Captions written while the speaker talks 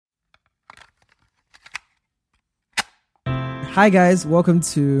Hi guys, welcome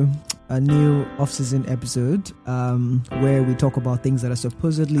to a new off-season episode where we talk about things that are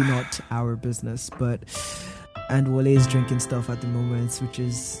supposedly not our business, and Wole is drinking stuff at the moment, which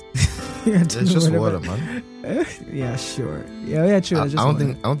is it's just water, man. Yeah, sure. Yeah, true. I don't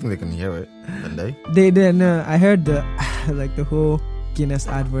think they can hear it, can they? They no. I heard the like the whole Guinness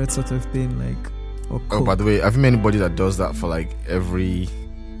advert sort of thing, like. Oh, by the way, have you met anybody that does that for like every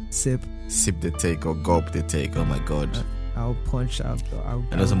sip they take or gulp they take? Oh my god. I'll punch out.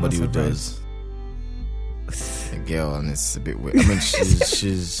 I know somebody who does. A girl, and it's a bit weird. I mean,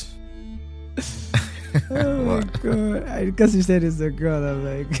 she's. Oh my god! Because you said it's a girl, I'm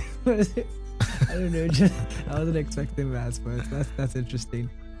like, I don't know. I wasn't expecting that, but that's interesting.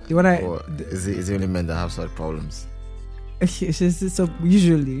 Is it only men that have such problems? It's just, so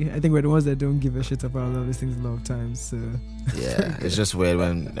usually, I think we're the ones that don't give a shit about all of these things a lot of times. So yeah, it's just weird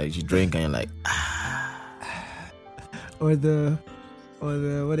when like you drink and you're like. Or the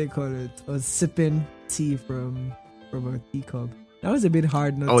what do you call it? Or sipping tea from a teacup. That was a bit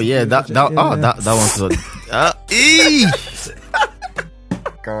hard. Not to yeah, that one's so.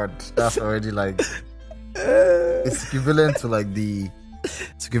 God, that's already like. It's equivalent to like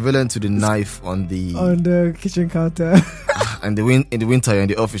It's equivalent to the knife on the kitchen counter. And in the winter, you're in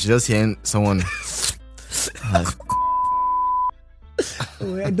the office, you're just hearing someone.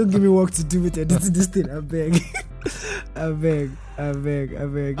 Like, don't give me work to do with it. This thing, I beg. I beg. Let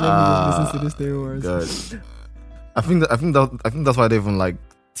me just listen to this thing once. God. I think that's why I don't even like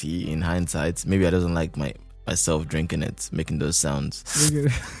tea in hindsight. Maybe I don't like myself drinking it, making those sounds.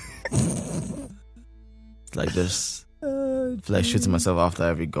 It's like just like shooting myself after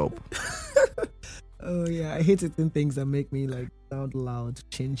every gulp. Oh yeah, I hate it in things that make me like sound loud,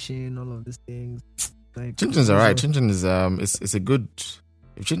 chin, all of these things. Like chin-chin's alright. Chin-chin is it's a good.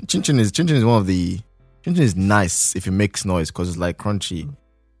 Chin-chin is one of the. Chin-chin is nice if it makes noise because it's like crunchy,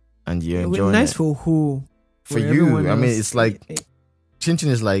 and you're enjoying nice it. For who? For you, I mean, it's like chin-chin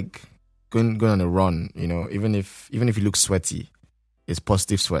is like going on a run. You know, even if you look sweaty, it's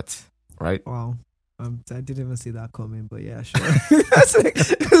positive sweat, right? Wow. I didn't even see that coming, but yeah, sure.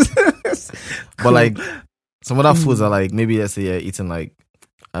 But like some other foods are like maybe let's say you're eating like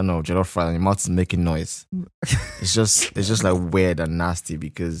I don't know jollof fries and your mouth is making noise. It's just like weird and nasty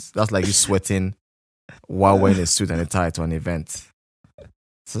because that's like you sweating while wearing a suit and a tie to an event.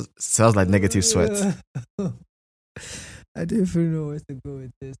 So sounds like negative sweat. I don't even know where to go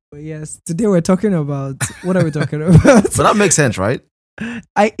with this, but yes, today we're talking about what are we talking about? But that makes sense, right?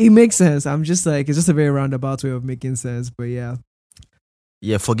 It makes sense. I'm just like it's just a very roundabout way of making sense, but yeah.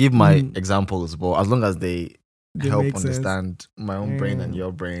 Yeah, forgive my examples, but as long as they help understand sense. My own brain and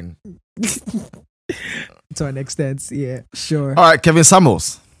your brain. To an extent, yeah, sure. All right, Kevin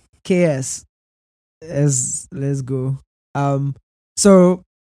Samuels. KS. Let's go. So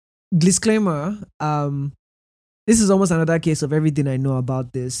disclaimer, this is almost another case of everything I know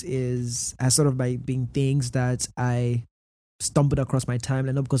about this has sort of like been things that I stumbled across my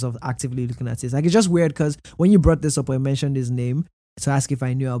timeline, not because of actively looking at this. Like it's just weird because when you brought this up or mentioned his name to ask if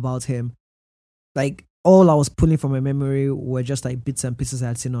I knew about him, like all I was pulling from my memory were just like bits and pieces I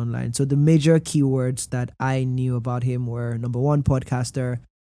had seen online. So the major keywords that I knew about him were number 1, podcaster,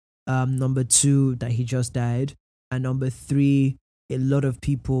 number 2, that he just died, and number 3, a lot of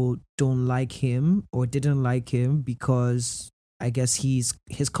people don't like him or didn't like him because I guess his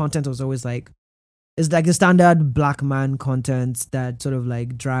content was always like it's like the standard black man content that sort of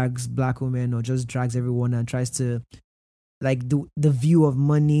like drags black women or just drags everyone and tries to like the view of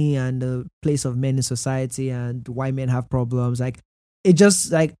money and the place of men in society and why men have problems. Like it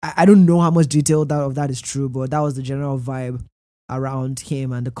just like I don't know how much detail of that is true, but that was the general vibe around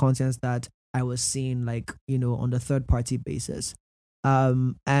him and the contents that I was seeing, like, you know, on the third party basis.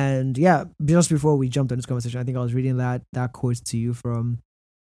 And yeah, just before we jumped on this conversation, I think I was reading that quote to you from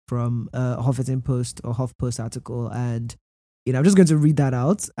Huffington Post or HuffPost article, and you know I'm just going to read that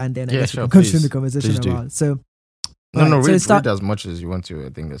out and then I guess we'll continue the conversation about it. So read as much as you want to. I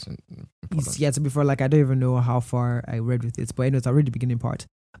think that's important. Yeah, to be fair, like I don't even know how far I read with it, but anyways, I'll read the beginning part.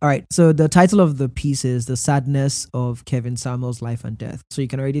 All right, so the title of the piece is "The Sadness of Kevin Samuels' Life and Death." So you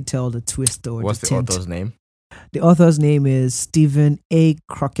can already tell the twist or what's the tint. Author's name? The author's name is Stephen A.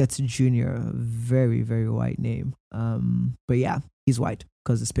 Crockett Jr. Very, very white name. But yeah, he's white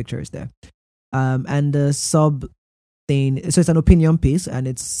because this picture is there. And the sub thing, so it's an opinion piece, and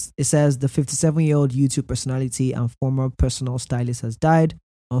it says the 57-year-old YouTube personality and former personal stylist has died.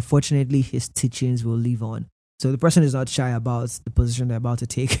 Unfortunately, his teachings will live on. So the person is not shy about the position they're about to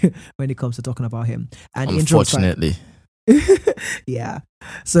take when it comes to talking about him. And unfortunately. yeah.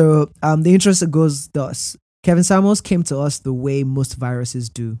 So the intro goes thus. Kevin Samuels came to us the way most viruses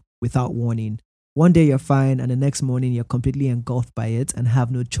do, without warning. One day you're fine, and the next morning you're completely engulfed by it and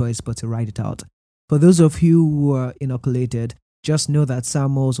have no choice but to ride it out. For those of you who are inoculated, just know that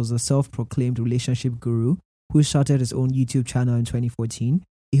Samuels was a self-proclaimed relationship guru who started his own YouTube channel in 2014.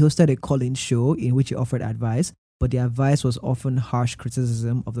 He hosted a call-in show in which he offered advice, but the advice was often harsh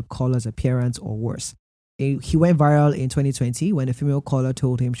criticism of the caller's appearance or worse. He went viral in 2020 when a female caller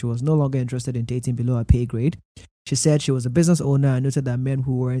told him she was no longer interested in dating below her pay grade. She said she was a business owner and noted that men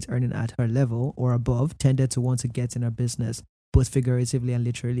who weren't earning at her level or above tended to want to get in her business, both figuratively and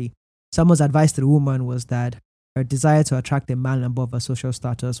literally. Someone's advice to the woman was that her desire to attract a man above her social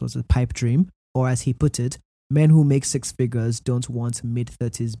status was a pipe dream, or as he put it, men who make six figures don't want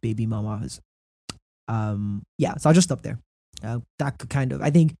mid-30s baby mamas. So I'll just stop there. That could kind of, I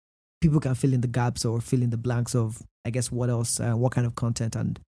think people can fill in the gaps or fill in the blanks of, I guess, what else, what kind of content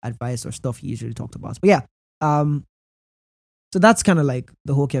and advice or stuff he usually talked about. But yeah, so that's kind of like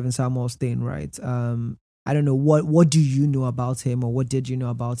the whole Kevin Samuels thing, right? I don't know, what do you know about him, or what did you know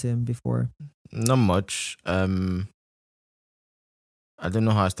about him before? Not much. I don't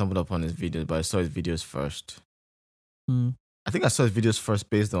know how I stumbled upon his videos, but I saw his videos first. I think I saw his videos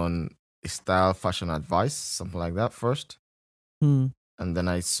first based on style, fashion advice, something like that first. And then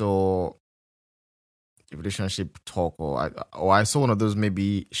I saw a relationship talk, or I saw one of those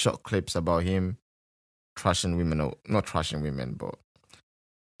maybe short clips about him trashing women, or not trashing women, but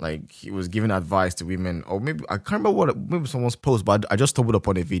like he was giving advice to women, or maybe I can't remember maybe someone's post, but I just stumbled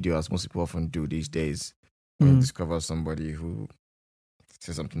upon a video, as most people often do these days when you discover somebody who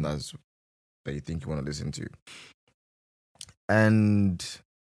says something that you think you want to listen to. And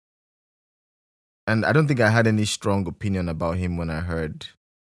I don't think I had any strong opinion about him when I heard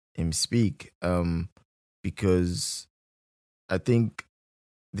him speak, because I think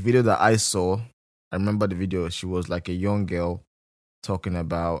the video that I saw, I remember the video, she was like a young girl talking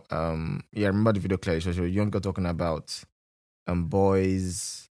about, I remember the video clearly. She was a young girl talking about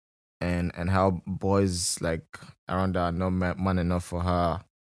boys and how boys like around her are not man enough for her,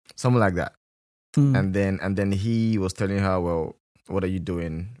 something like that. And then he was telling her, well, what are you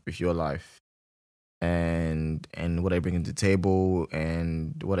doing with your life? And what are you bringing to the table?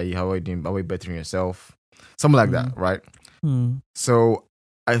 And how are you doing? How are you bettering yourself? Something like that, right? So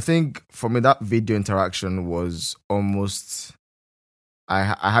I think for me, that video interaction was almost, I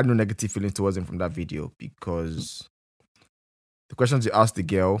had no negative feelings towards him from that video, because the questions he asked the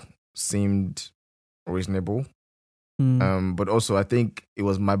girl seemed reasonable. But also I think it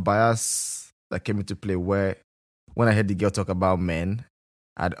was my bias that came into play, where when I heard the girl talk about men,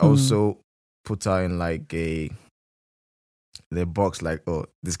 I'd also put her in like the box, like, oh,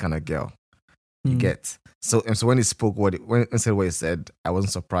 this kind of girl. You get. So when he spoke, when he said what he said, I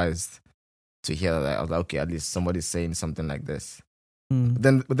wasn't surprised to hear that. I was like, okay, at least somebody's saying something like this. But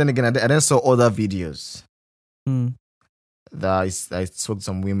then again, I then saw other videos that I spoke to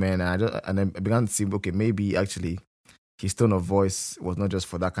some women, and then I began to see, okay, maybe actually his tone of voice was not just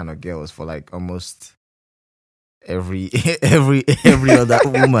for that kind of girl, it was for like almost every other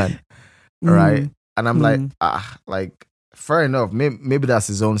woman, right? And I'm like, fair enough. Maybe that's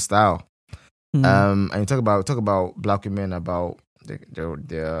his own style. And you talk about black women, about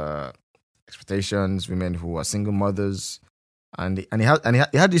their expectations, women who are single mothers, and he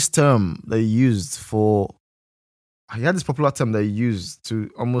had this term that he used for. He had this popular term that he used to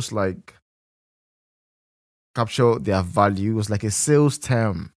almost like capture their value. It was like a sales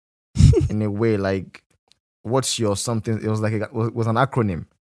term in a way, like, what's your something? It was like it was an acronym,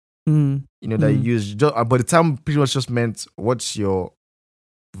 that you use. But the term pretty much just meant, what's your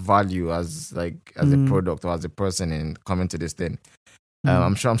value as a product or as a person in coming to this thing.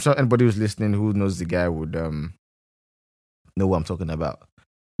 I'm sure anybody who's listening who knows the guy would know what I'm talking about.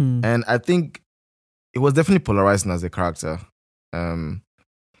 And I think it was definitely polarizing as a character.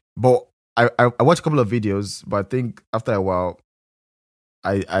 But I watched a couple of videos, but I think after a while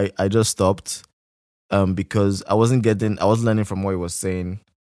I just stopped, because I was learning from what he was saying,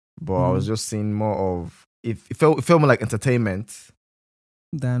 but I was just seeing more of it felt more like entertainment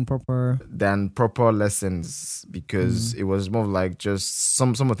than proper lessons, because it was more like just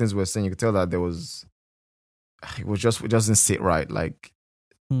some of the things we were saying. You could tell that it doesn't sit right. Like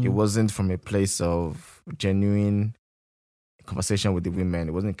it wasn't from a place of genuine conversation with the women.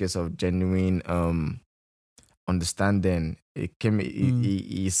 It wasn't a case of genuine understanding.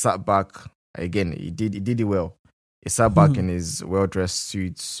 He sat back again. He did it well. He sat back in his well-dressed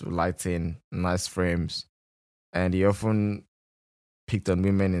suits, lighting, nice frames, and he often picked on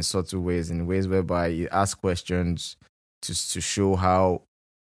women in subtle ways, in ways whereby he asked questions to show how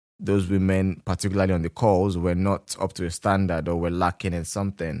those women, particularly on the calls, were not up to a standard or were lacking in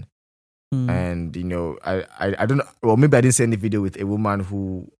something. And I don't know. Well, maybe I didn't see any video with a woman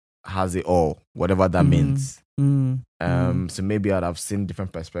who has it all, whatever that means. So maybe I'd have seen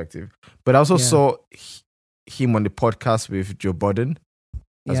different perspective. But I also saw him on the podcast with Joe Budden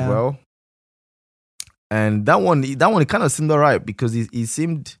as well. And that one it kind of seemed alright because he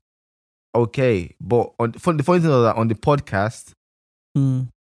seemed okay. But the funny thing was that on the podcast,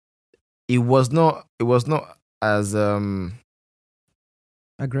 it was not as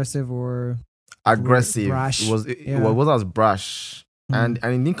aggressive. Brash. It wasn't as brash, and it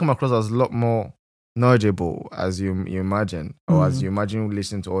didn't come across as a lot more knowledgeable as you imagine, or as you imagine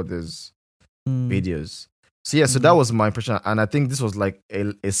listening to all these videos. So so that was my impression, and I think this was like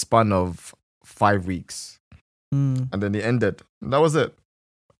a span of 5 weeks, and then it ended. And that was it.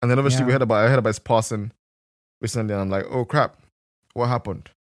 And then obviously I heard about his passing recently, and I'm like, oh crap, what happened?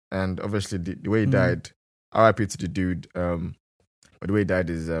 And obviously the way he died, R.I.P. to the dude. But the way he died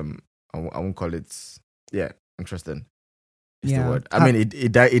is I won't call it. Yeah, interesting. Is the word. I mean,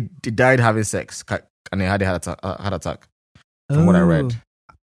 it died having sex, and he had a heart attack. From what I read,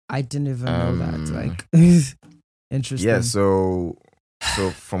 I didn't even know that. Like, interesting. Yeah. So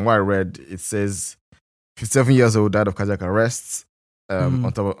from what I read, it says 57 years old, died of cardiac arrest.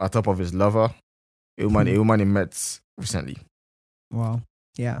 On top of his lover, a woman he met recently. Wow.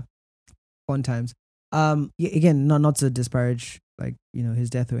 Yeah. Fun times. Again, not to disparage his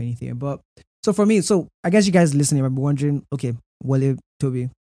death or anything, but so for me, I guess you guys listening might be wondering, okay, Wole, Tobi,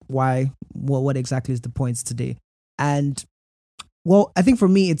 why? What exactly is the points today? And well, I think for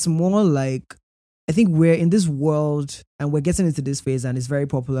me, it's more like I think we're in this world and we're getting into this phase, and it's very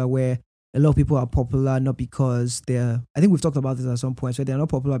popular where a lot of people are popular not because they're. I think we've talked about this at some point. So they're not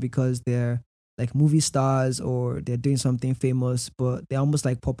popular because they're like movie stars or they're doing something famous, but they're almost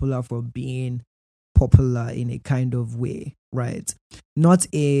like popular for being popular in a kind of way, right? Not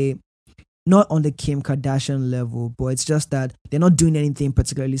on the Kim Kardashian level, but it's just that they're not doing anything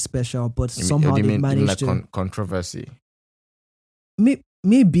particularly special, but somehow they managed to controversy.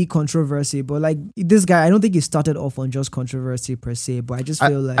 Maybe controversy, but like this guy, I don't think he started off on just controversy per se, but I just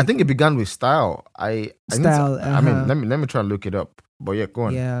feel like I think it began with style. I mean, let me try and look it up. But yeah, go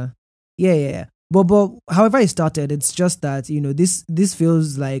on. Yeah. But however it started, it's just that this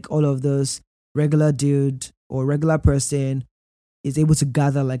feels like all of those regular dude or regular person is able to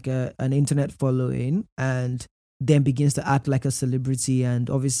gather like an internet following and then begins to act like a celebrity,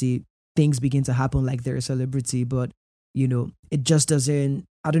 and obviously things begin to happen like they're a celebrity, but it just doesn't.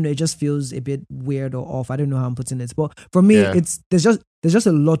 I don't know. It just feels a bit weird or off. I don't know how I'm putting it, but for me, there's just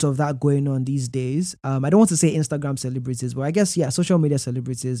a lot of that going on these days. I don't want to say Instagram celebrities, but I guess social media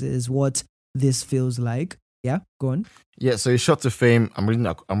celebrities is what this feels like. Yeah, go on. Yeah, so he shot to fame. I'm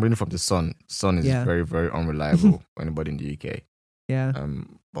reading from the Sun. Sun is very, very unreliable for anybody in the UK. Yeah.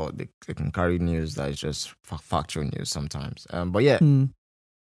 But they can carry news that is just factual news sometimes. But yeah,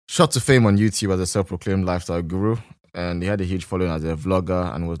 shot to fame on YouTube as a self-proclaimed lifestyle guru, and he had a huge following as a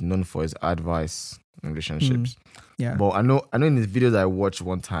vlogger and was known for his advice in relationships. Yeah. But I know in his videos I watched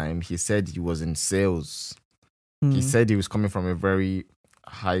one time, he said he was in sales. He said he was coming from a very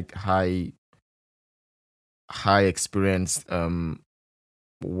high experienced job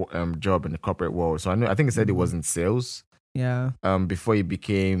in the corporate world. So I think he said he was in sales. Yeah. Before he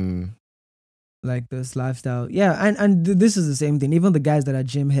became like this lifestyle. Yeah, and this is the same thing. Even the guys that are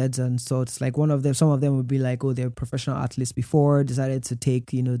gym heads and sorts, like some of them would be like, oh, they're professional athletes before, decided to take,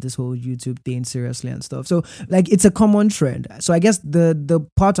 this whole YouTube thing seriously and stuff. So like it's a common trend. So I guess the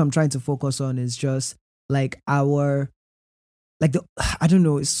part I'm trying to focus on is just like I don't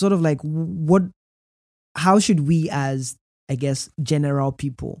know, it's sort of like how should we as, I guess, general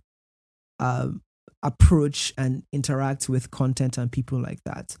people approach and interact with content and people like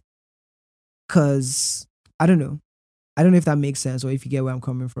that? Because I don't know if that makes sense or if you get where I'm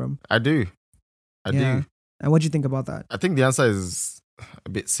coming from. I do. And what do you think about that? I think the answer is a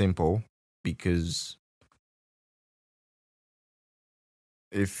bit simple, because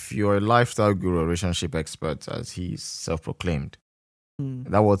if you're a lifestyle guru or relationship expert, as he's self-proclaimed,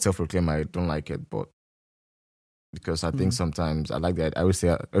 that word self-proclaimed, I don't like it, but because I think sometimes I like that. I always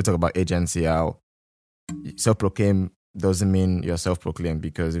talk about agency, how self-proclaimed doesn't mean you're self-proclaimed,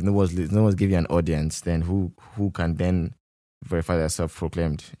 because if no one's giving you an audience, then who can then verify they're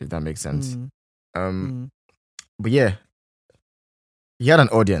self-proclaimed, if that makes sense. But yeah, he had an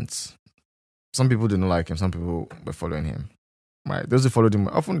audience. Some people didn't like him, some people were following him. Right? Those who followed him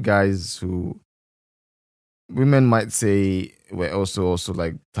were often guys who women might say were also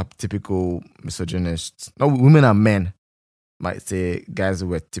like typical misogynists. No, women and men might say guys who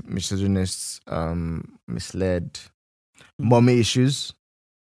were misogynists, misled, Mm. mommy issues,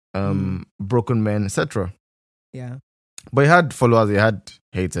 broken men, etc. Yeah. But he had followers, he had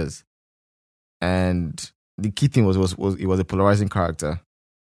haters, and the key thing was he was a polarizing character,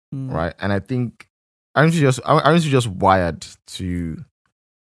 right? And I think aren't you just wired to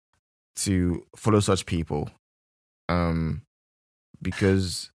follow such people,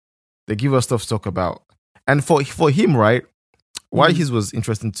 because they give us stuff to talk about, and for him, right? Why his was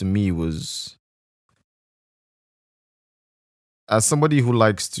interesting to me was, as somebody who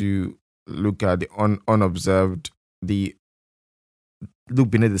likes to look at the unobserved, the look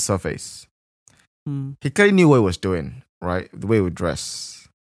beneath the surface. He clearly knew what he was doing, right? The way he would dress,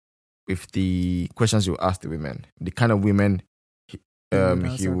 with the questions you ask the women, the kind of women he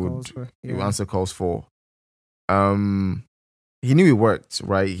would answer calls for. He knew it worked,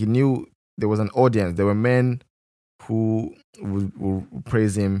 right? He knew there was an audience. There were men who would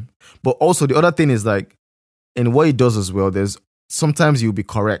praise him. But also the other thing is, like, in what he does as well, there's sometimes you'll be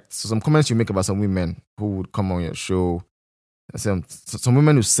correct. So some comments you make about some women who would come on your show, some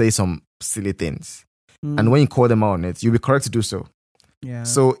women who say some silly things. And when you call them out on it, you'll be correct to do so. Yeah.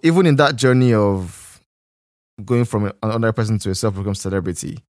 So even in that journey of going from another person to a self-proclaimed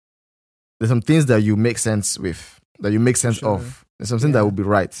celebrity, there's some things that you make sense with, that you make sense of. There's something that will be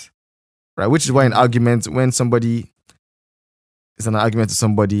right? Which is why in arguments, when somebody is an argument to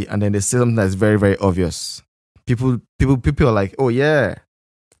somebody and then they say something that's very, very obvious, people are like, oh yeah,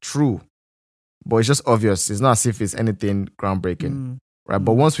 true. But it's just obvious. It's not as if it's anything groundbreaking. Right?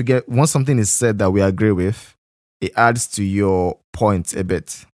 But once something is said that we agree with, it adds to your point a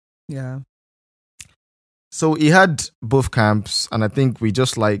bit. Yeah. So he had both camps, and I think we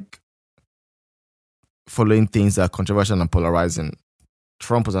just like following things that are controversial and polarizing.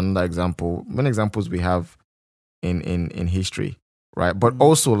 Trump was another example. Many examples we have in history, right? But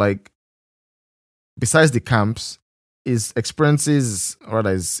also, like, besides the camps, his experiences, or rather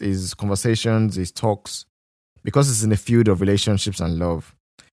his conversations, his talks, because it's in the field of relationships and love,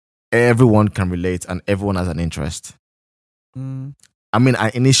 everyone can relate and everyone has an interest. I mean,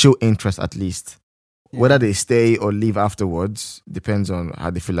 an initial interest at least. Yeah. Whether they stay or leave afterwards depends on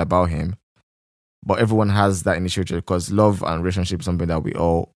how they feel about him. But everyone has that initial interest, because love and relationship is something that we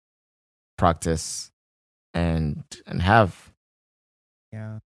all practice and have.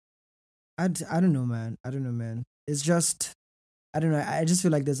 Yeah. I don't know, man. It's just, I don't know. I just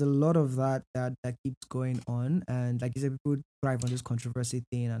feel like there's a lot of that keeps going on, and like you said, people thrive on this controversy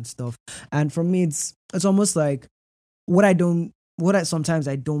thing and stuff. And for me, it's almost like what I sometimes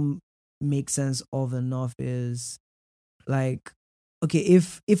I don't make sense of enough is, like, okay,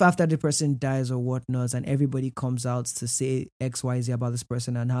 if after the person dies or whatnot, and everybody comes out to say XYZ about this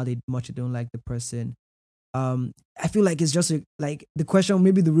person and how much they don't like the person, I feel like it's just like the question.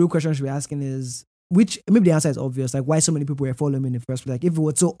 Maybe the real question should be asking is, which maybe the answer is obvious, like why so many people were following him in the first place. Like if it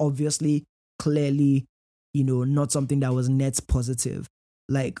was so obviously, clearly, not something that was net positive,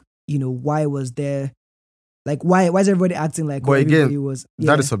 like, why was there, like why is everybody acting like everybody was?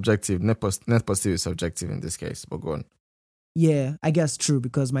 That is subjective. Net positive is subjective in this case, but go on. Yeah, I guess true,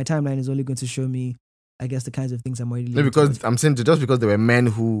 because my timeline is only going to show me, I guess, the kinds of things I'm already. No, because I'm saying just because there were men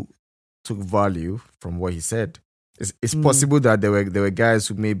who took value from what he said, it's possible that there were guys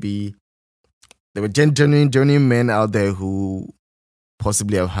who maybe there were genuine men out there who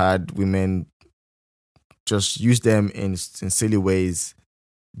possibly have had women just use them in silly ways,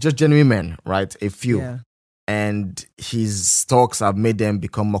 just genuine men, right? A few, yeah. And his talks have made them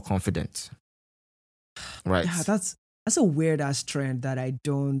become more confident, right? Yeah, that's a weird ass trend that I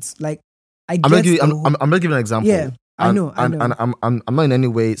don't like. I'm not giving an example. Yeah, I know. And I'm not in any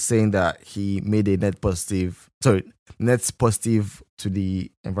way saying that he made a net positive to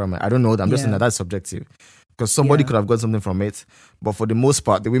the environment. I don't know that. I'm just saying that's subjective, because somebody could have got something from it, but for the most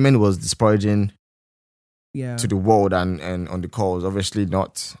part, the women was disparaging to the world and on the calls, obviously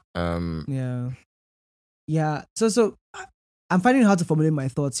not. So I'm finding it hard to formulate my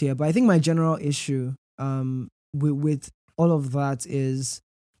thoughts here, but I think my general issue with all of that is,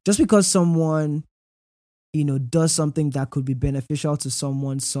 just because someone does something that could be beneficial to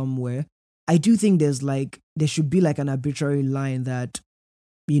someone somewhere, I do think there should be like an arbitrary line that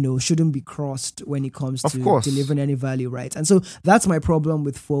shouldn't be crossed when it comes to delivering any value, right? And so that's my problem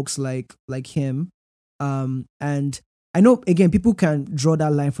with folks like him. And I know, again, people can draw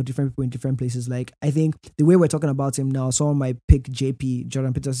that line for different people in different places. Like, I think the way we're talking about him now, someone might pick JP,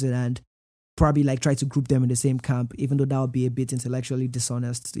 Jordan Peterson, and probably like try to group them in the same camp, even though that would be a bit intellectually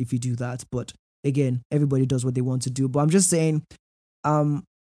dishonest if you do that. But again, everybody does what they want to do. But I'm just saying,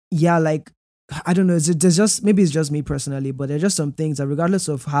 like, I don't know. There's just maybe it's just me personally, but there's just some things that regardless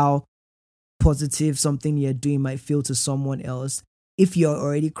of how positive something you're doing might feel to someone else, if you're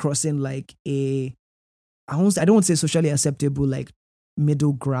already crossing like I don't want to say socially acceptable like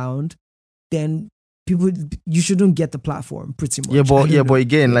middle ground, then people you shouldn't get the platform pretty much. But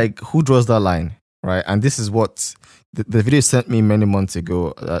again, like who draws that line, right? And this is what the video sent me many months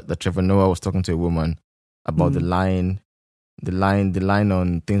ago. That Trevor Noah was talking to a woman about the line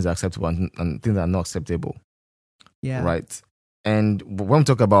on things that are acceptable and things that are not acceptable. Yeah. Right. And when we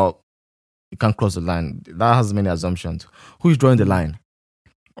talk about you can't cross the line, that has many assumptions. Who is drawing the line?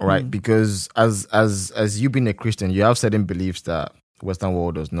 Right? Because as you being a Christian, you have certain beliefs that Western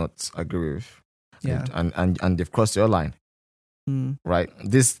world does not agree with. Yeah. And they've crossed your line. Right?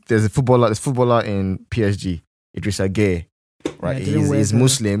 There's a footballer in PSG, Idrissa Gueye. Right? Yeah, he's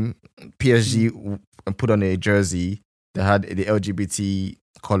Muslim. PSG put on a jersey that had the LGBT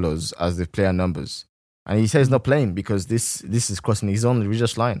colors as the player numbers. And he says he's not playing because this is crossing his own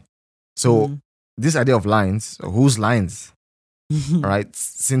religious line. So this idea of lines, whose lines? Right?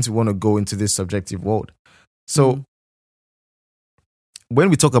 Since we want to go into this subjective world. So when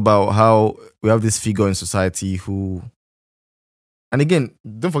we talk about how we have this figure in society who, and again,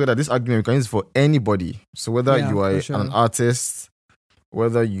 don't forget that this argument we can use for anybody. So whether you are an artist,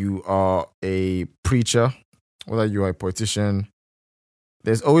 whether you are a preacher, whether you are a politician,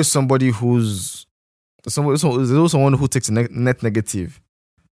 there's always somebody there's always someone who takes a net negative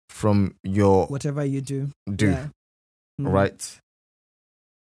from your whatever you do. Yeah. Right?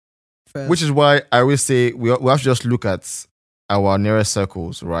 First. Which is why I always say we have to just look at our nearest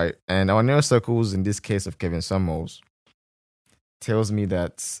circles, right? And our nearest circles, in this case of Kevin Samuels, tells me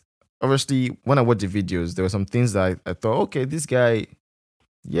that obviously when I watched the videos, there were some things that I thought, okay, this guy,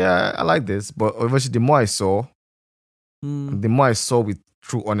 yeah, I like this. But obviously the more I saw with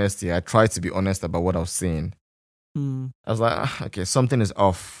true honesty, I tried to be honest about what I was seeing. I was like, okay, something is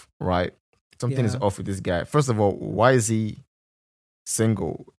off, right? Something is off with this guy. First of all, why is he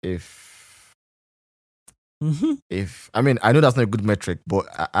single? If I mean, I know that's not a good metric, but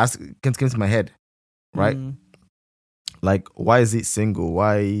it came to my head, right? Like, why is he single?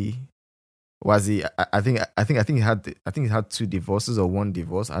 Why was he? I think he had 2 divorces or 1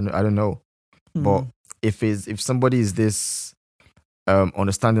 divorce. I don't know, but if somebody is this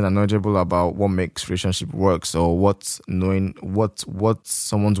understanding and knowledgeable about what makes relationship works or knowing what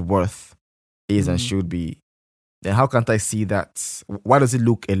someone's worth is and should be, then how can't I see that? Why does it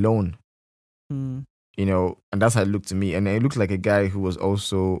look alone? You know, and that's how it looked to me. And it looked like a guy who was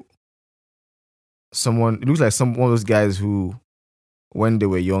also someone. It looks like one of those guys who, when they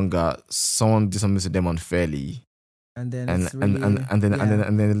were younger, someone did something to them unfairly, and then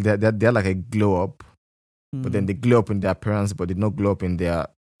they're like a glow up, but then they glow up in their appearance, but they don't glow up in their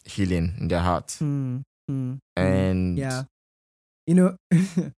healing, in their heart. And yeah, you know,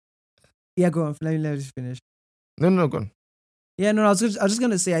 yeah, go on. Let me just finish. No, go on. Yeah, no, I was just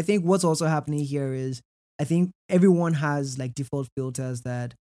gonna say, I think what's also happening here is I think everyone has like default filters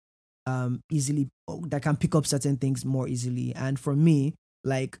that easily that can pick up certain things more easily. And for me,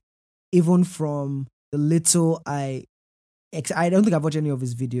 like even from the little I don't think I've watched any of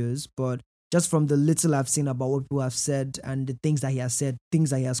his videos, but just from the little I've seen about what people have said and the things that he has said, things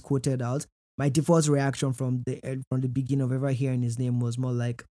that he has quoted out, my default reaction from the beginning of ever hearing his name was more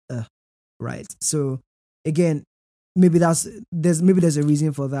like, right. So again, maybe there's a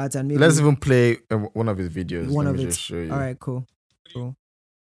reason for that, and maybe let's even play one of his videos. One Let of me it. just show you. All right, cool.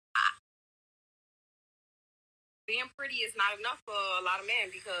 Being pretty is not enough for a lot of men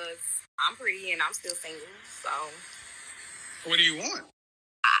because I'm pretty and I'm still single. So, what do you want?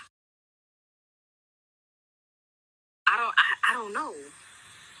 I don't know.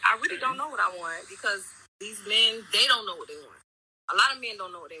 I really don't know what I want because these men, they don't know what they want. A lot of men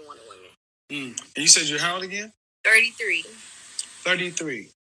don't know what they want in women. And you said you're how old again? 33. 33.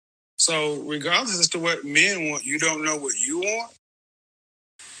 So regardless as to what men want, you don't know what you want?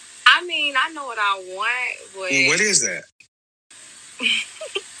 I mean, I know what I want, but... Well, what is that?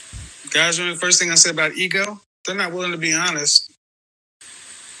 Guys, remember the first thing I said about ego? They're not willing to be honest.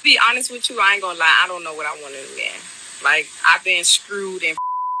 To be honest with you, I ain't gonna lie. I don't know what I want in a man. Like, I've been screwed and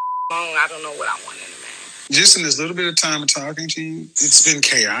long. I don't know what I want in a man. Just in this little bit of time of talking to you, it's been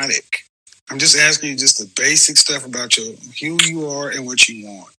chaotic. I'm just asking you just the basic stuff about who you are and what you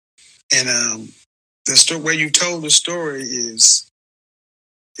want. And the way you told the story is,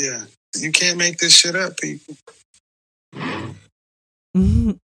 yeah, you can't make this shit up, people.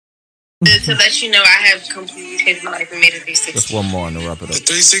 To let you know, I have completely changed my life and made a 360. Just one more and we'll wrap it up. The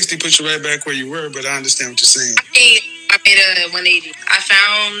 360 puts you right back where you were, but I understand what you're saying. I made a 180. I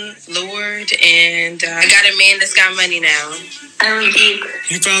found Lord, and I got a man that's got money now.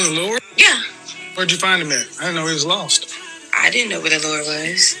 You found the Lord? Yeah. Where'd you find him at? I didn't know he was lost. I didn't know where the Lord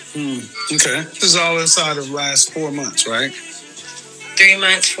was. Okay. This is all inside of the last 4 months, right? 3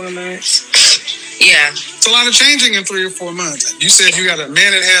 months, 4 months. Yeah. It's a lot of changing in 3 or 4 months. You said you got a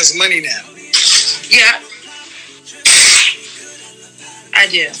man that has money now. Yeah. I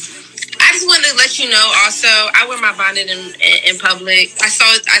do. I just wanted to let you know also, I wear my bonnet in public. I saw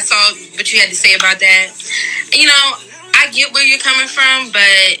what you had to say about that. You know, I get where you're coming from,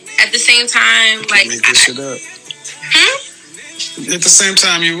 but at the same time, like... Make this shit up. At the same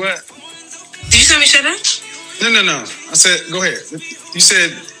time, you what? Did you tell me shut up? No. I said, go ahead. You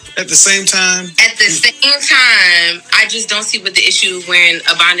said at the same time? At the same time, I just don't see what the issue of wearing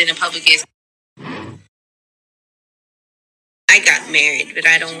a bonnet in public is. I got married, but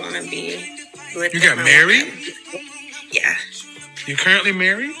I don't want to be with... You got married? Yeah. You currently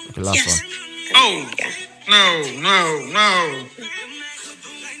married? Okay, last Yes. one. Oh, Yeah. no.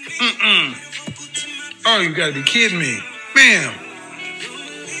 Oh, you gotta be kidding me. Ma'am,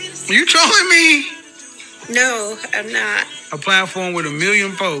 are you trolling me? No, I'm not. A platform with 1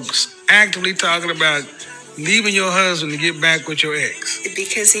 million folks actively talking about leaving your husband to get back with your ex.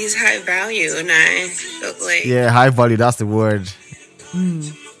 Because he's high value, and I felt like... Yeah, high value. That's the word. And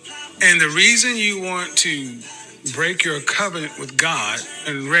the reason you want to break your covenant with God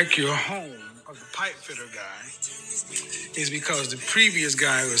and wreck your home of the pipe fitter guy is because the previous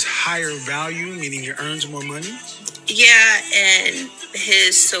guy was higher value, meaning he earns more money? Yeah, and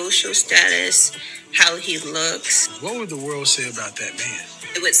his social status, how he looks. What would the world say about that man?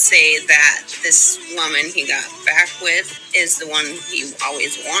 It would say that this woman he got back with is the one he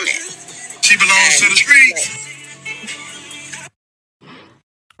always wanted. She belongs to the streets.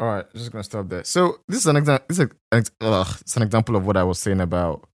 All right, just gonna stop there. So this is an example. It's an example of what I was saying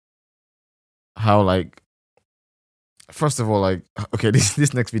about how, like, first of all, like, okay,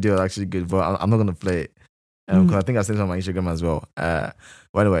 this next video is actually good, but I'm not gonna play it because I think I sent it on my Instagram as well. But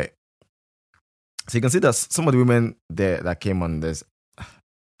anyway, so you can see that some of the women there that came on this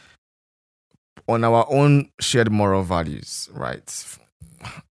on our own shared moral values, right?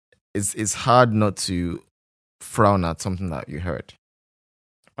 It's hard not to frown at something that you heard.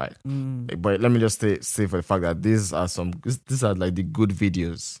 Right, but let me just say for the fact that these are like the good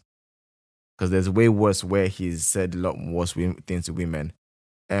videos, because there's way worse where he's said a lot worse things to women.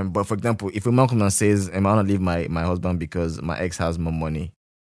 But for example, if a man comes and says, "I want to leave my husband because my ex has more money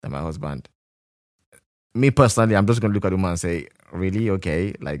than my husband," me personally, I'm just gonna look at the woman and say, "Really?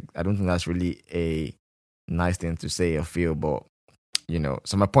 Okay." Like, I don't think that's really a nice thing to say or feel, but you know.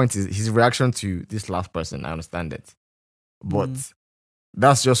 So my point is, his reaction to this last person, I understand it, but.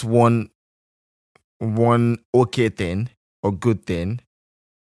 That's just one okay thing or good thing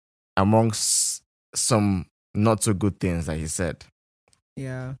amongst some not so good things that he said.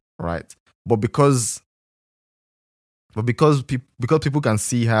 Yeah. Right. But because people can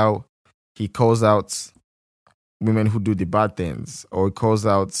see how he calls out women who do the bad things, or he calls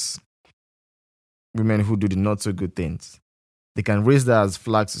out women who do the not so good things, they can raise that as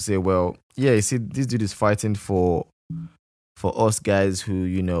flags to say, well, yeah, you see, this dude is fighting for us guys who,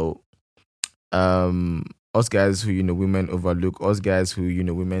 women overlook, us guys who,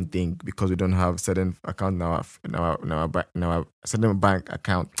 women think because we don't have certain account in our certain bank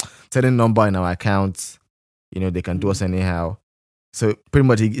account, certain number in our account, they can do us anyhow. So pretty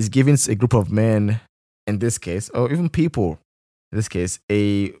much he's giving a group of men in this case, or even people in this case,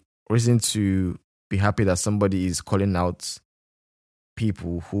 a reason to be happy that somebody is calling out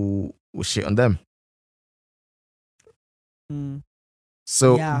people who will shit on them.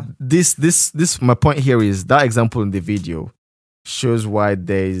 So yeah. this my point here is that example in the video shows why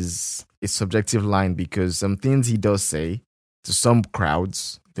there is a subjective line, because some things he does say to some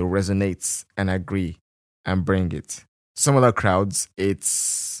crowds, they resonate and agree and bring it. Some other crowds,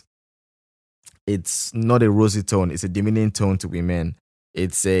 it's not a rosy tone, it's a demeaning tone to women.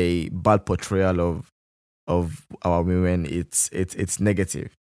 It's a bad portrayal of our women. It's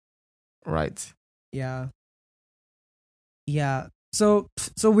negative. Right. Yeah. Yeah. So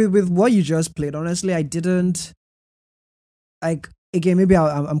with what you just played, honestly, I didn't, like, again, maybe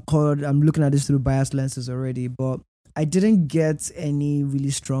I'm looking at this through biased lenses already, but I didn't get any really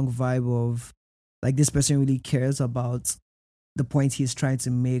strong vibe of, like, this person really cares about the point he's trying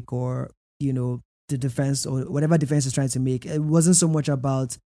to make, or, the defense or whatever defense he's trying to make. It wasn't so much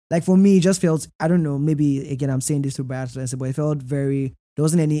about, like, for me, it just felt, I don't know, maybe, again, I'm saying this through biased lenses, but it felt there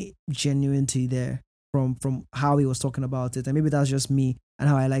wasn't any genuinity there from how he was talking about it. And maybe that's just me and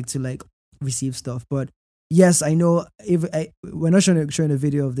how I like to, like, receive stuff. But yes, I know. If we're not showing a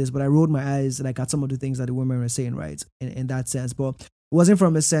video of this, but I rolled my eyes like at some of the things that the women were saying, right? In that sense, but it wasn't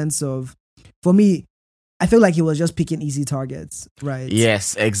from a sense of, for me, I feel like he was just picking easy targets, right?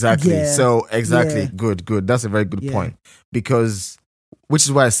 Yes, exactly. Yeah. So exactly, Yeah. good. That's a very good Yeah. point, because which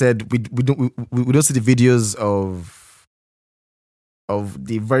is why I said we don't see the videos of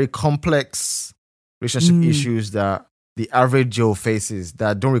the very complex relationship issues that the average Joe faces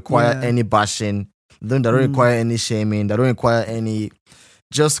that don't require Yeah. any bashing, that don't require any shaming, that don't require any,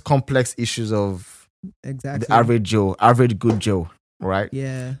 just complex issues of Exactly. the average Joe, average good Joe, right?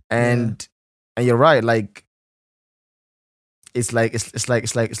 Yeah. And you're right, like it's like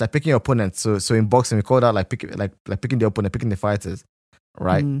picking your opponent. So in boxing we call that like picking the opponent, picking the fighters,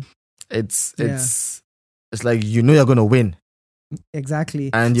 right? It's like you're gonna win, exactly.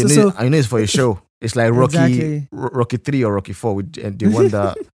 and you know it's for a show. It's like Exactly. Rocky 3 or Rocky 4 with the one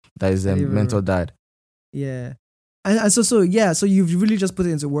that his mentor died. Yeah. And so you've really just put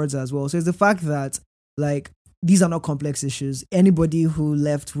it into words as well. So it's the fact that like these are not complex issues. Anybody who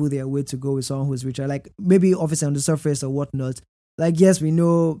left who they are with to go with someone who's richer, like maybe obviously on the surface or whatnot, like yes, we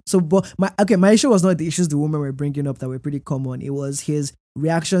know. So, but my issue was not the issues the women were bringing up that were pretty common. It was his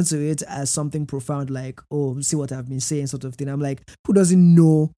reaction to it as something profound, like, oh, see what I've been saying, sort of thing. I'm like, who doesn't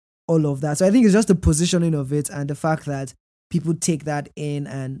know all of that? So I think it's just the positioning of it and the fact that people take that in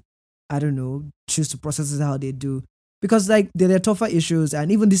and, I don't know, choose to process it how they do. Because like there are tougher issues,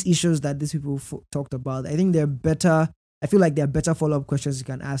 and even these issues that these people talked about, I think they're better. I feel like there are better follow-up questions you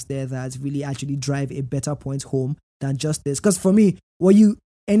can ask there that really actually drive a better point home than just this. Because for me,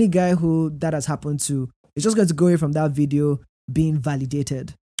 any guy who that has happened to is just going to go away from that video being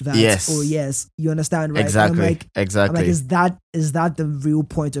validated. That, yes. Oh yes, you understand, right? Exactly. I'm like, is that the real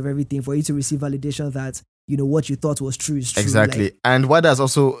point of everything, for you to receive validation that what you thought was true is true? Exactly. Like, and what that's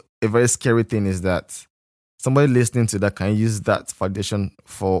also a very scary thing is that somebody listening to that can use that validation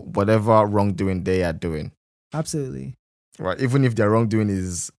for whatever wrongdoing they are doing. Absolutely. Right. Even if their wrongdoing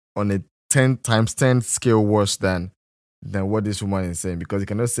is on a 10 times 10 scale worse than what this woman is saying, because you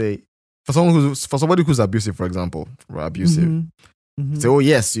cannot say for somebody who's abusive, for example, right, abusive. Say, oh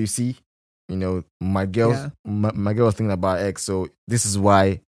yes, you see, my girl was thinking about X, so this is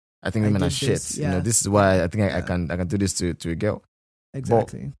why I think women are shit. This is why I think I can do this to a girl.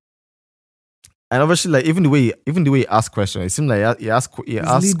 Exactly. And obviously, like even the way he asks questions, it seems like he asks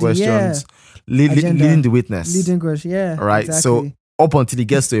questions, leading the witness, leading question, yeah. Right. Exactly. So up until he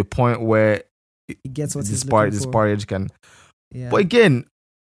gets to a point where he gets what this he's looking for. porridge can. Yeah. But again,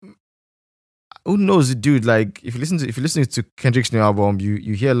 who knows, dude? Like if you listen to Kendrick's new album,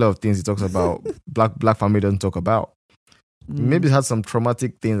 you hear a lot of things he talks about black family doesn't talk about. Maybe he's had some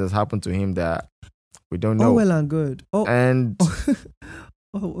traumatic things that's happened to him that we don't know. Oh, well and good. Oh, and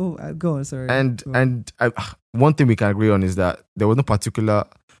go on. Sorry. And one thing we can agree on is that there was no particular.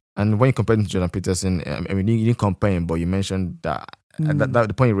 And when you compare him to Jordan Peterson, I mean, you didn't compare him, but you mentioned that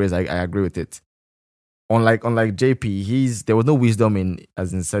the point you raised, I agree with it. Unlike JP, there was no wisdom in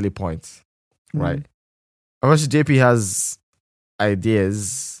selling points, right? Obviously, JP has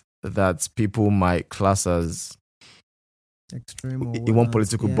ideas that people might class as extreme, in one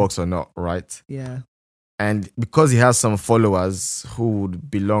political box or not, right? Yeah. And because he has some followers who would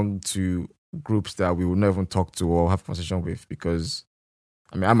belong to groups that we would not even talk to or have conversation with, because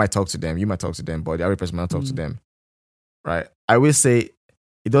I mean, I might talk to them, you might talk to them, but the average person might not talk to them, right? I will say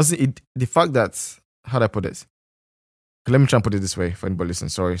the fact that, how do I put it? Let me try and put it this way for anybody listening.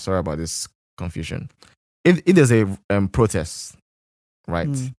 Sorry about this confusion. If there's a protest, right?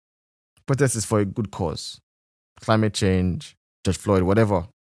 Protest is for a good cause. Climate change, George Floyd, whatever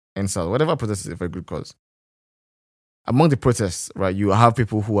protest is for a good cause. Among the protests, right, you have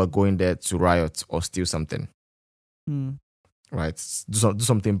people who are going there to riot or steal something. Right? Do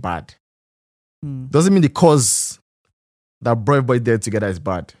something bad. Doesn't mean the cause that brought everybody there together is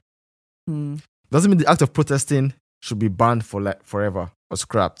bad. Doesn't mean the act of protesting should be banned for like forever or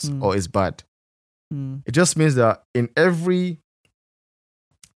scrapped or is bad. It just means that in every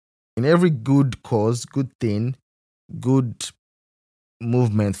good cause, good thing, good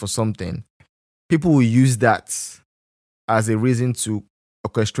movement for something, people will use that as a reason to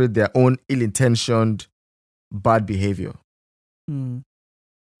orchestrate their own ill-intentioned bad behavior.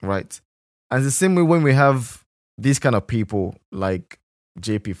 Right? And the same way when we have these kind of people like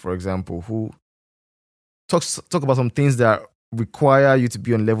JP, for example, who talk about some things that require you to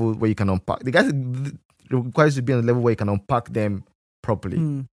be on a level where you can unpack. The guys requires you to be on a level where you can unpack them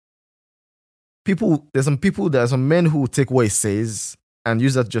properly. There's some men who take what he says and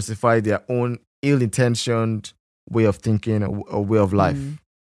use that to justify their own ill-intentioned way of thinking or way of life.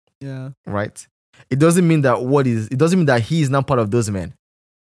 Yeah. Right? it doesn't mean that it doesn't mean that he is not part of those men.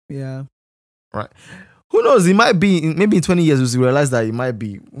 Yeah. Right. Who knows? He might be, maybe in 20 years we'll realize that he might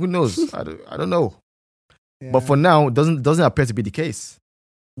be. Who knows? I don't know. Yeah. But for now, it doesn't appear to be the case.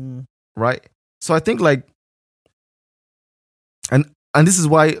 Mm. Right? So I think like, and this is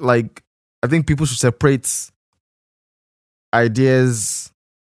why like I think people should separate ideas,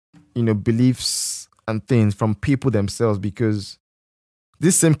 beliefs and things from people themselves, because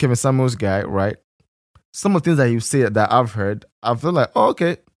this same Kevin Samuels guy, right? Some of the things that you say that I've heard, I feel like, oh,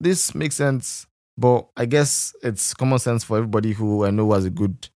 okay, this makes sense. But I guess it's common sense for everybody who I know has a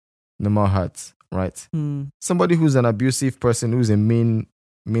good normal heart, right? Mm. Somebody who's an abusive person, who's a mean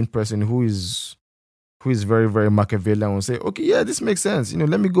person, who is very, very Machiavellian will say, okay, yeah, this makes sense.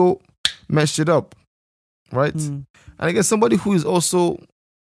 Let me go mess it up, right? Mm. And I guess somebody who is also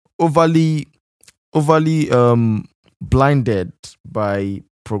overly blinded by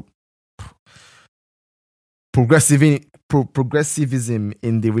progressivism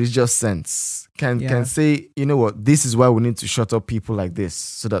in the religious sense can say, you know what, this is why we need to shut up people like this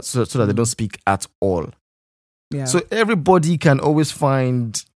so that they don't speak at all. Yeah. So everybody can always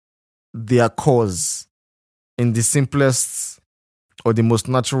find their cause in the simplest or the most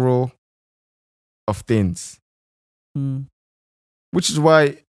natural of things. Mm. Which is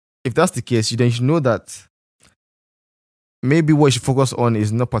why, if that's the case, then you should know that maybe what you should focus on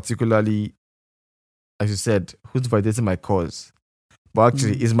is not particularly, as you said, who's validating my cause. But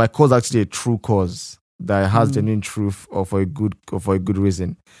actually, is my cause actually a true cause that has genuine truth or for a good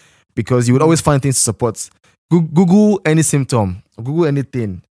reason? Because you would always find things to support. Google any symptom, Google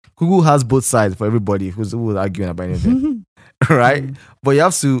anything. Google has both sides for everybody who's arguing about anything. Right? But you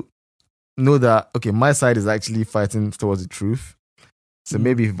have to know that, okay, my side is actually fighting towards the truth. So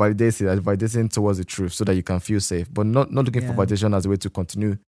maybe validating towards the truth so that you can feel safe, but not looking for validation as a way to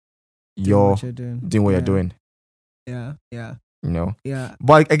continue doing what you're doing. Yeah, yeah. Yeah.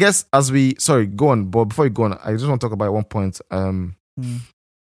 But I guess go on. But before you go on, I just want to talk about one point,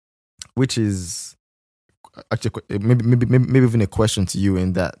 which is actually maybe even a question to you,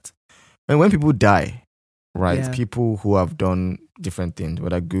 in that when people die, right? Yeah. People who have done different things,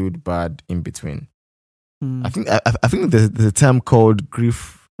 whether good, bad, in between. I think there's a term called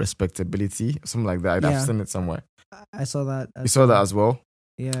grief respectability, something like that. I've seen it somewhere. I saw that. You saw that as well?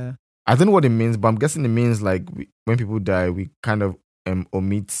 Yeah. I don't know what it means, but I'm guessing it means like when people die, we kind of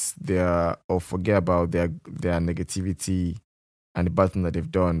omit or forget about their negativity and the bad thing that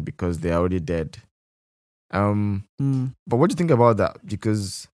they've done because they're already dead. But what do you think about that?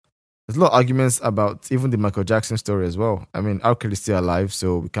 Because there's a lot of arguments about even the Michael Jackson story as well. I mean, R. Kelly's still alive,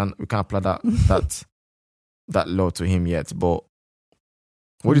 so we can't apply that law to him yet. But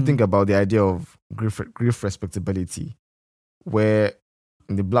what do you think about the idea of grief respectability, where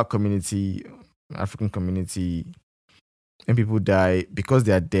in the Black community, African community, when people die, because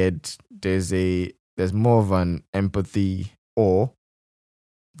they are dead, there's more of an empathy or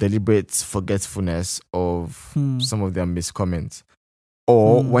deliberate forgetfulness of some of their miscomments?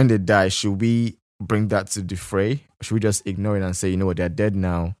 Or when they die, should we bring that to the fray? Or should we just ignore it and say, you know what, they're dead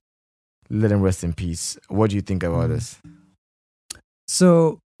now, let them rest in peace? What do you think about this?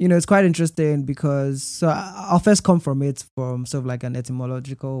 So, it's quite interesting because I'll first come from it from sort of like an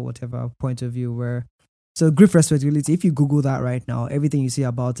etymological, whatever point of view, where, so grief respectability, if you Google that right now, everything you see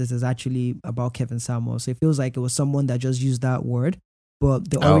about it is actually about Kevin Samuels. So it feels like it was someone that just used that word,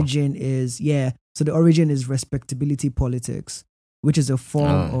 but the origin is, so the origin is respectability politics, which is a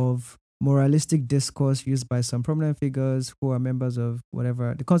form of moralistic discourse used by some prominent figures who are members of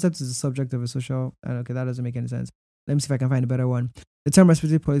whatever. The concept is the subject of a social, okay, that doesn't make any sense. Let me see if I can find a better one. The term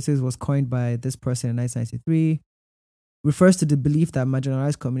respectability politics was coined by this person in 1993. Refers to the belief that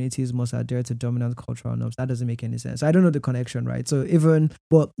marginalized communities must adhere to dominant cultural norms. That doesn't make any sense. I don't know the connection, right? So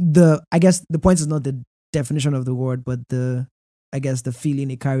I guess the point is not the definition of the word, but the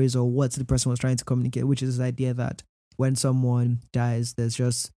feeling it carries or what the person was trying to communicate, which is this idea that when someone dies, there's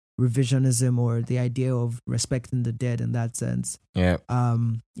just revisionism or the idea of respecting the dead in that sense. Yeah.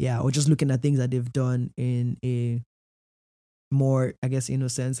 Or just looking at things that they've done in a more,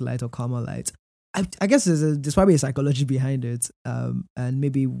 innocent light or calmer light. I guess there's probably a psychology behind it, and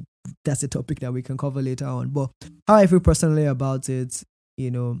maybe that's a topic that we can cover later on. But how I feel personally about it,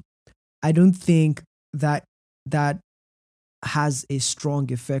 I don't think that has a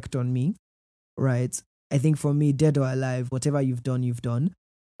strong effect on me, right? I think for me, dead or alive, whatever you've done, you've done.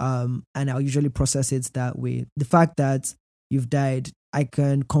 And I'll usually process it that way. The fact that you've died, I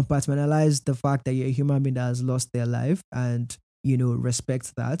can compartmentalize the fact that you're a human being that has lost their life and,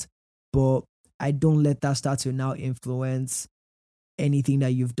 respect that. But I don't let that start to now influence anything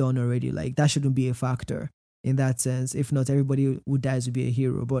that you've done already. Like that shouldn't be a factor in that sense. If not, everybody who dies will be a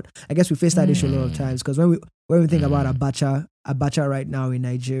hero. But I guess we face that issue a lot of times, because when we think about Abacha right now in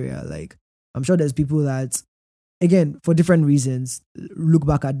Nigeria, like I'm sure there's people that, again, for different reasons, look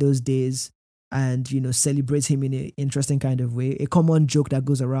back at those days and, celebrate him in an interesting kind of way. A common joke that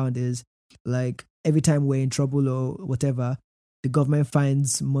goes around is like every time we're in trouble or whatever, the government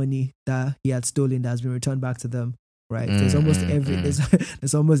finds money that he had stolen that has been returned back to them. Right? There's almost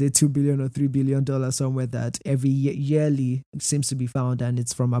there's almost a $2 billion or $3 billion somewhere that every yearly seems to be found, and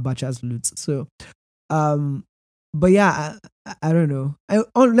it's from Abacha's loot. So, but yeah, I don't know.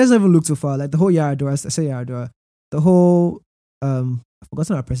 Let's not even look too far. Like the whole Yaradua, the whole I've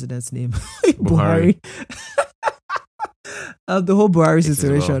forgotten our president's name. Buhari. The whole Buhari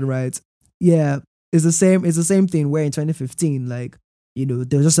situation, right? Yeah, it's the same thing where in 2015, like, there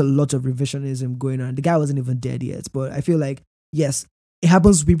was just a lot of revisionism going on. The guy wasn't even dead yet, but I feel like, yes, it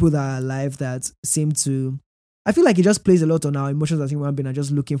happens to people that are alive that seem to, I feel like it just plays a lot on our emotions as human beings and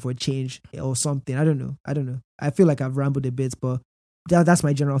just looking for a change or something. I don't know. I feel like I've rambled a bit, but that's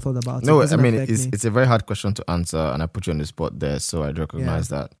my general thought about it. No, I mean, it's a very hard question to answer, and I put you on the spot there, so I recognize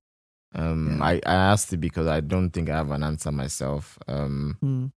that. I asked it because I don't think I have an answer myself.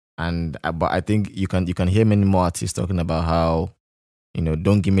 But I think you can hear many more artists talking about how,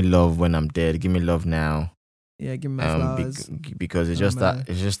 don't give me love when I'm dead, give me love now. Yeah, give me my flowers. Because it's just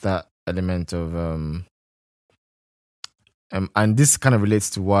that element of and this kind of relates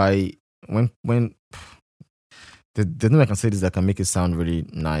to why when the thing I can say this that can make it sound really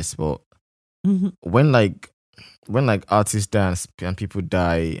nice, but when artists dance and people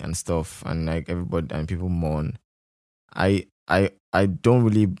die and stuff, and like everybody and people mourn, I don't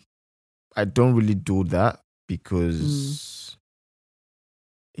really do that because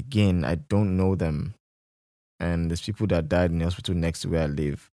again, I don't know them, and there's people that died in the hospital next to where I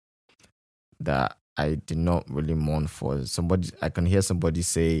live that I did not really mourn for. I can hear somebody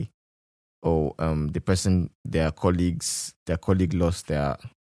say, "Oh, the person, their colleague lost their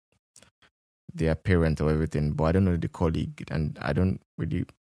parent or everything," but I don't know the colleague, and I don't really.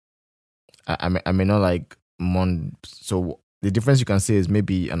 I may not like mourn. So the difference you can say is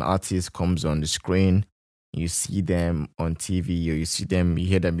maybe an artist comes on the screen, you see them on TV, or you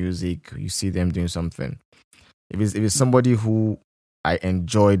hear their music, you see them doing something. If it's somebody who I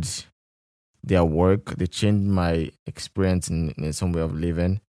enjoyed their work, they changed my experience in some way of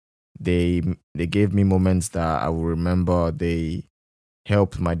living. They gave me moments that I will remember. They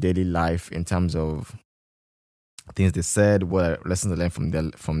helped my daily life in terms of things they said, what lessons I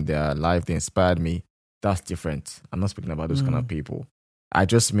learned from their life. They inspired me. That's different. I'm not speaking about those kind of people. I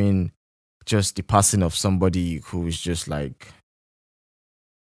just mean just the passing of somebody who is just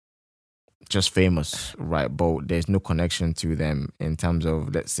famous, right? But there's no connection to them in terms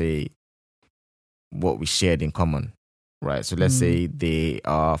of, let's say, what we shared in common, right? So let's say they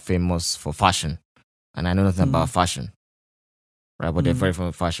are famous for fashion, and I know nothing about fashion, right? But they're very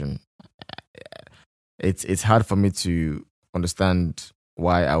famous for fashion. It's hard for me to understand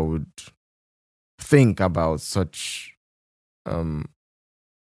why I would think about such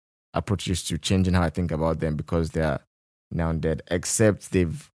approaches to changing how I think about them because they are now dead, except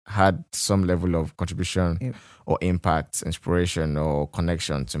they've had some level of contribution or impact, inspiration or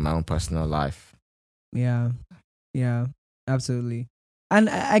connection to my own personal life. Yeah, absolutely. And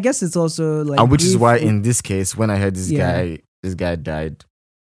I guess it's also like, and which is why in this case, when I heard this guy died,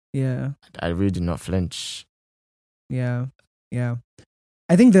 I really did not flinch. Yeah.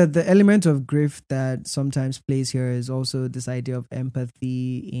 I think that the element of grief that sometimes plays here is also this idea of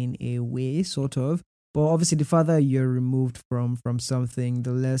empathy in a way, sort of. But obviously, the farther you're removed from something,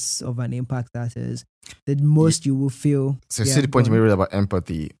 the less of an impact that is. The most you will feel. So see the point you made about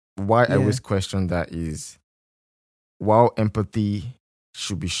empathy. Why I always question that is, while empathy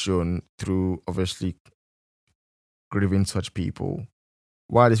should be shown through obviously grieving such people,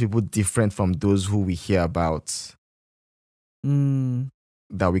 why are these people different from those who we hear about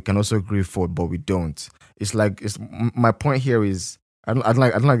that we can also grieve for, but we don't? My point here is I don't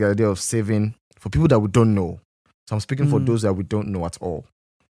like the idea of saving for people that we don't know. So I'm speaking for those that we don't know at all.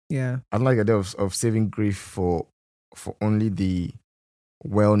 Yeah, I don't like the idea of saving grief for only the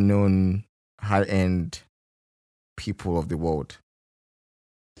well-known, high-end people of the world.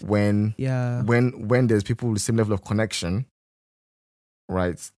 When there's people with the same level of connection,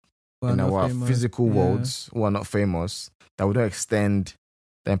 right, in our physical worlds who are not famous, that we don't extend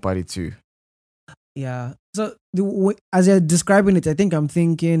the empathy to. Yeah. So as you're describing it, I think I'm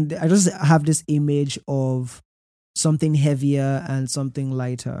thinking, I just have this image of something heavier and something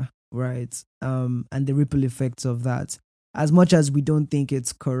lighter, right? And the ripple effects of that. as much as we don't think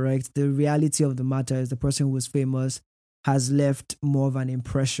it's correct, the reality of the matter is the person who was famous has left more of an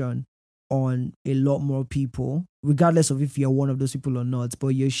impression on a lot more people, regardless of if you're one of those people or not. But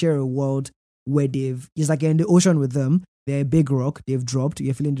you share a world where it's like you're in the ocean with them. They're a big rock, they've dropped,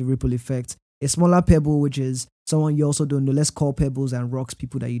 you're feeling the ripple effect. A smaller pebble, which is someone you also don't know, let's call pebbles and rocks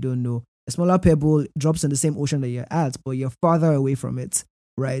people that you don't know. A smaller pebble drops in the same ocean that you're at, but you're farther away from it,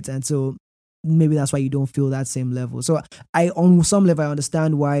 right? And so maybe that's why you don't feel that same level. So on some level, I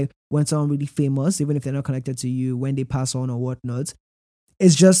understand why when someone really famous, even if they're not connected to you, when they pass on or whatnot,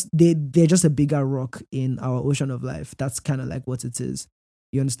 it's just they're just a bigger rock in our ocean of life. That's kind of like what it is.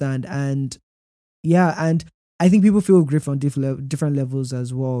 You understand? And yeah, and I think people feel grief on different levels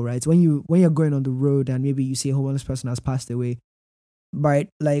as well, right? When you're going on the road and maybe you see a homeless person has passed away, right?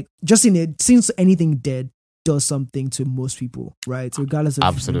 Like just in it, since anything dead does something to most people, right? Regardless of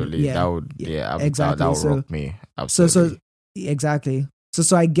Absolutely, yeah, that would exactly. that would So rock me. Absolutely. so exactly.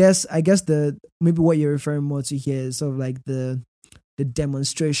 So I guess the maybe what you're referring more to here is sort of like the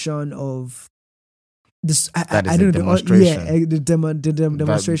demonstration of this. That is I a don't know. demonstration.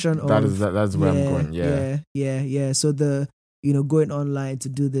 Demonstration of That's where I'm going. yeah. So going online to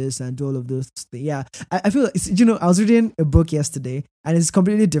do this and do all of those things. Yeah, I feel like I was reading a book yesterday and it's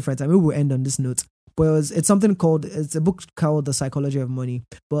completely different. I mean, we'll end on this note. But it's a book called The Psychology of Money.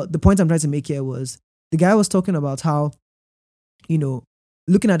 But the point I'm trying to make here was the guy was talking about how,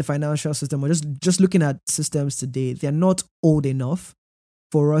 looking at the financial system or just looking at systems today, they're not old enough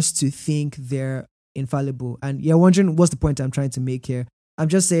for us to think they're infallible. And you're wondering what's the point I'm trying to make here. I'm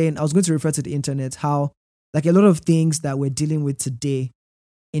just saying, I was going to refer to the internet, how like a lot of things that we're dealing with today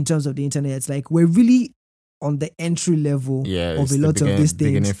in terms of the internet, it's like we're really on the entry level of a lot of these things.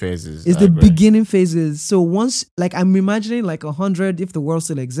 Beginning phases. It's the beginning phases. So once, like I'm imagining like 100, if the world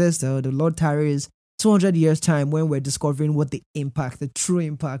still exists, or the Lord tarries, 200 years time when we're discovering what the true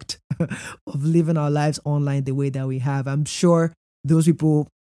impact of living our lives online the way that we have. I'm sure those people,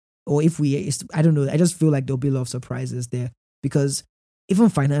 or if I don't know, I just feel like there'll be a lot of surprises there, because even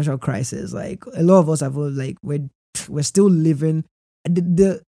financial crisis, like a lot of us have like, we're still living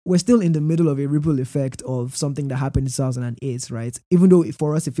we're still in the middle of a ripple effect of something that happened in 2008, right? Even though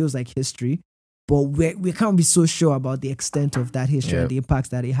for us it feels like history, but we can't be so sure about the extent of that history and the impacts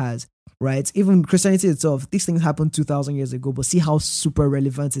that it has, right? Even Christianity itself, these things happened 2,000 years ago, but see how super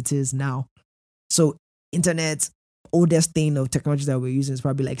relevant it is now. So internet, oldest thing of technology that we're using is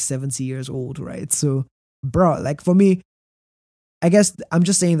probably like 70 years old, right? So, bro, like for me, I guess I'm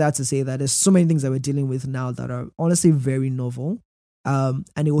just saying that to say that there's so many things that we're dealing with now that are honestly very novel. And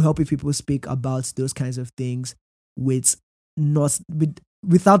it will help if people speak about those kinds of things without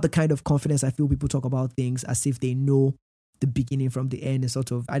the kind of confidence I feel people talk about things as if they know the beginning from the end. Is sort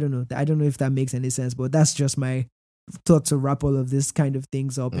of, I don't know if that makes any sense, but that's just my thought to wrap all of this kind of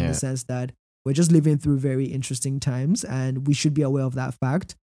things up in the sense that we're just living through very interesting times and we should be aware of that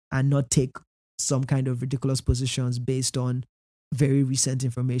fact and not take some kind of ridiculous positions based on very recent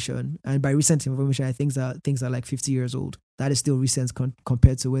information. And by recent information, I think things are like 50 years old. That is still recent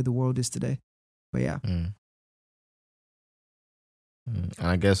compared to where the world is today. But yeah. And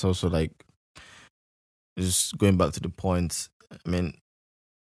I guess also like just going back to the point, I mean,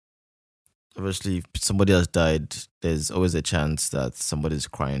 obviously if somebody has died, there's always a chance that somebody's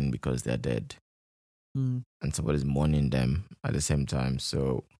crying because they're dead. And somebody's mourning them at the same time.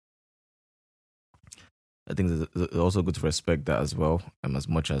 So I think it's also good to respect that as well, as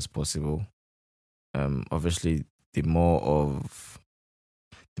much as possible. Obviously, the more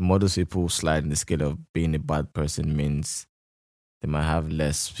those people slide in the scale of being a bad person means they might have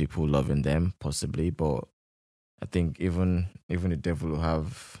less people loving them, possibly. But I think even the devil will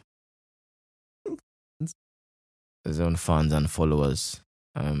have his own fans and followers.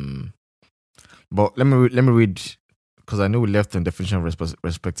 But let me read, because I know we left on definition of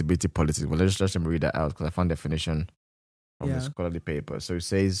respectability politics. But let me read that out, because I found definition from the scholarly paper. So it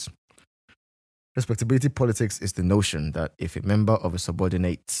says, respectability politics is the notion that if a member of a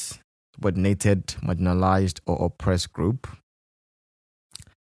subordinated, marginalized, or oppressed group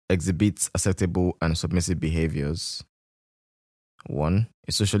exhibits acceptable and submissive behaviors, 1,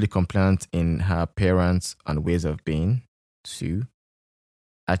 is socially compliant in her appearance and ways of being, 2,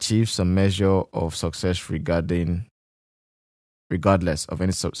 achieves some measure of success regardless of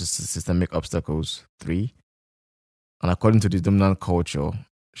any systemic obstacles, 3, and according to the dominant culture,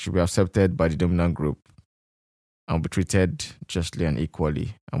 should be accepted by the dominant group and be treated justly and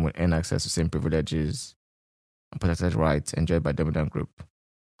equally, and will earn access to the same privileges and protected rights enjoyed by the dominant group.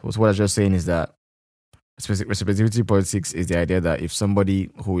 So what I was just saying is that respectability politics is the idea that if somebody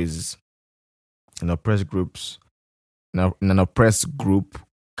who is in oppressed groups in an oppressed group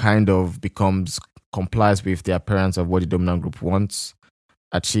kind of complies with the appearance of what the dominant group wants,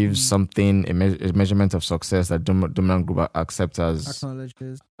 achieves something, a measurement of success that dominant group accepts as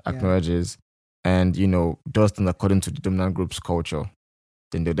acknowledges, and does things according to the dominant group's culture,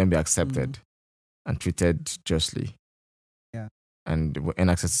 then they'll then be accepted and treated justly. Yeah. And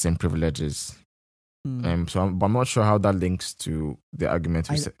access to the same privileges. So I'm not sure how that links to the argument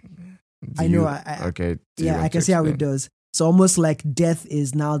we said. I know. I can see how it does. So almost like death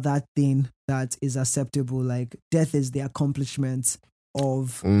is now that thing that is acceptable. Like death is the accomplishment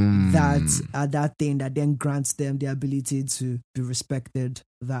of that thing that then grants them the ability to be respected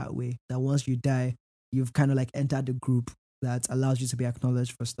that way. That once you die, you've kind of like entered the group that allows you to be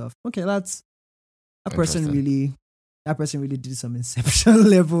acknowledged for stuff. Okay, that person really did some inception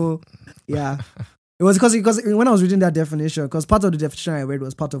level. Yeah. It was because when I was reading that definition, because part of the definition I read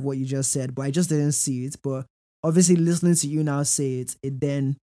was part of what you just said, but I just didn't see it. But obviously listening to you now say it, it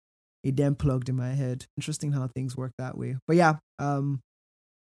then plugged in my head. Interesting how things work that way. But yeah, I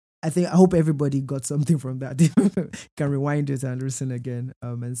hope everybody got something from that. Can rewind it and listen again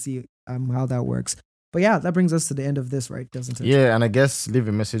and see how that works. But yeah, that brings us to the end of this, right? Doesn't it? Yeah, and I guess leave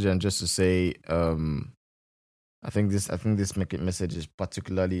a message and just to say, I think this message is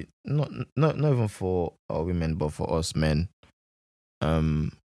particularly not even for our women, but for us men. A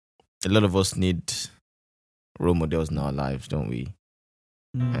lot of us need role models in our lives, don't we?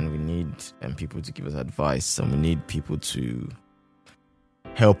 And we need people to give us advice, and we need people to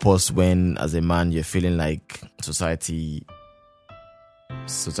help us when, as a man, you're feeling like society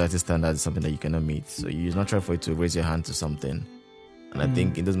standard is something that you cannot meet. So you're not trying for you to raise your hand to something. And I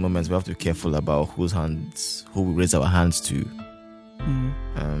think in those moments we have to be careful about who we raise our hands to,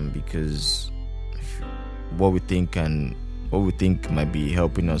 because what we think might be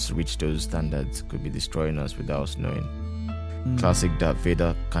helping us reach those standards could be destroying us without us knowing. Classic Darth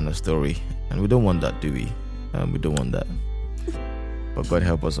Vader kind of story, and we don't want that, do we? We don't want that. But God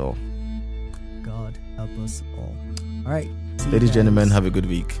help us all. God help us all. All right, ladies and gentlemen, have a good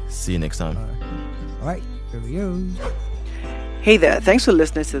week. See you next time. All right, here we go. Hey there, thanks for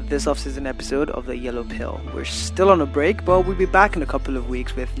listening to this off-season episode of The Yellow Pill. We're still on a break, but we'll be back in a couple of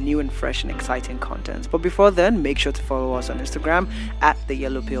weeks with new and fresh and exciting content. But before then, make sure to follow us on Instagram at The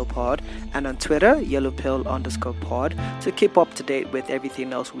Yellow Pill Pod and on Twitter, yellowpill_pod, to keep up to date with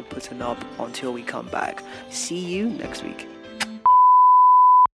everything else we're putting up until we come back. See you next week.